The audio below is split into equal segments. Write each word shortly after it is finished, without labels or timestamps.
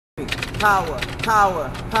power,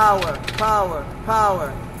 power, power, power,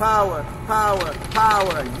 power, power, power,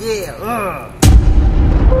 power, yeah,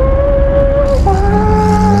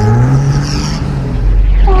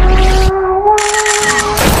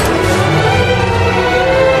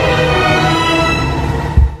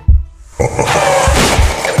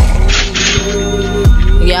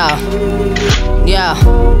 Yeah.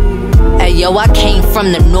 Hey yo, I came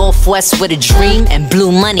from the Northwest with a dream and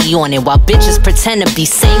blue money on it, while bitches pretend to be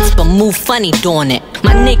saints but move funny doing it.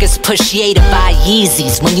 My niggas push Ye to buy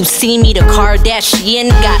Yeezys. When you see me, the Kardashian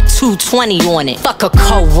got 220 on it. Fuck a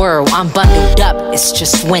cold world, I'm bundled up, it's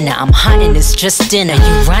just winter. I'm hunting, it's just dinner.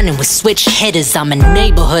 You running with switch hitters, I'm a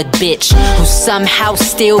neighborhood bitch who somehow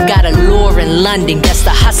still got a lure in London. Guess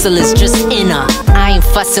the hustle is just in her. I ain't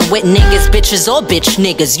fussing with niggas, bitches or bitch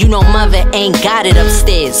niggas. You know mother ain't got it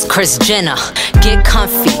upstairs. Kris Jenner, get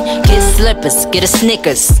comfy, get slippers, get a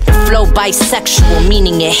Snickers. The flow bisexual,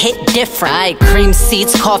 meaning it hit different. Aight, cream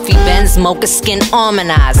seats, coffee Benz, mocha skin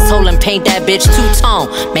harmonized. Told him paint that bitch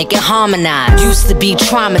two-tone, make it harmonize. Used to be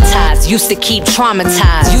traumatized, used to keep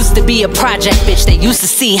traumatized. Used to be a project bitch, they used to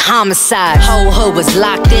see homicide. Whole hood was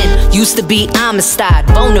locked in, used to be Amistad.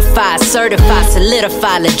 Bonafide, certified,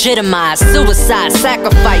 solidified, legitimized. Suicide,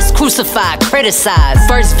 sacrifice, crucified, criticized.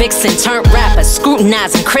 First vixen turned rapper,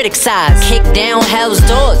 scrutinized and criticized. Kick down hell's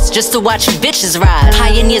doors just to watch you bitches rise.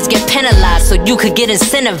 Pioneers get penalized so you could get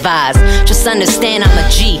incentivized. Just understand I'm a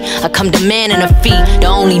G, I come demanding a fee. The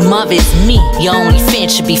only mother is me, your only fan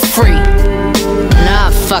should be free.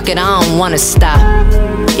 Nah, fuck it, I don't wanna stop.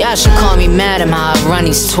 Y'all should call me madam how I run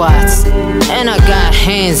these twats. And I got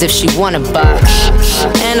hands if she wanna box.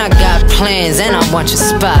 And I got plans and I want your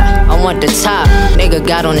spot. I want the top, nigga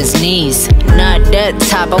got on his knees. Not that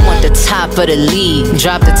top, I want the top of the league.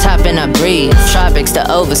 Drop the top and I breathe, tropics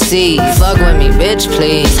to overseas. Fuck with me bitch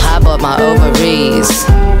please, hop up my ovaries.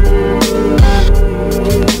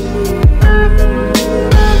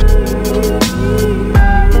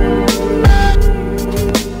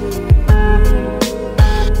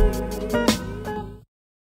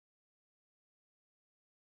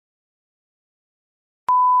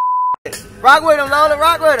 Rock with him, Lola,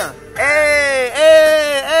 rock with him. Hey,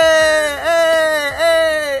 hey, hey, hey,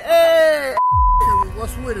 hey, hey.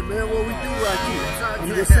 What's with it, man? What we do right here? I'm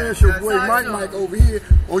just saying, it's your boy Mike over here.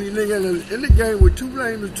 Only nigga in the game with 2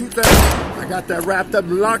 lanes and 2 things. I got that wrapped up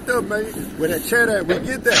and locked up, man. Where that chair at, we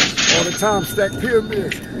get that. All the time, stack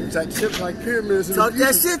pyramids. Stack shit like pyramids. Talk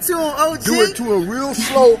that shit to him, OG. Do it to him real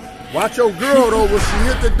slow. Watch your girl, though. When she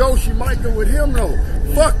hit the door, she might go with him, though.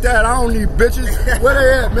 Fuck that, I don't need bitches. Where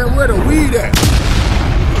they at, man? Where the weed at?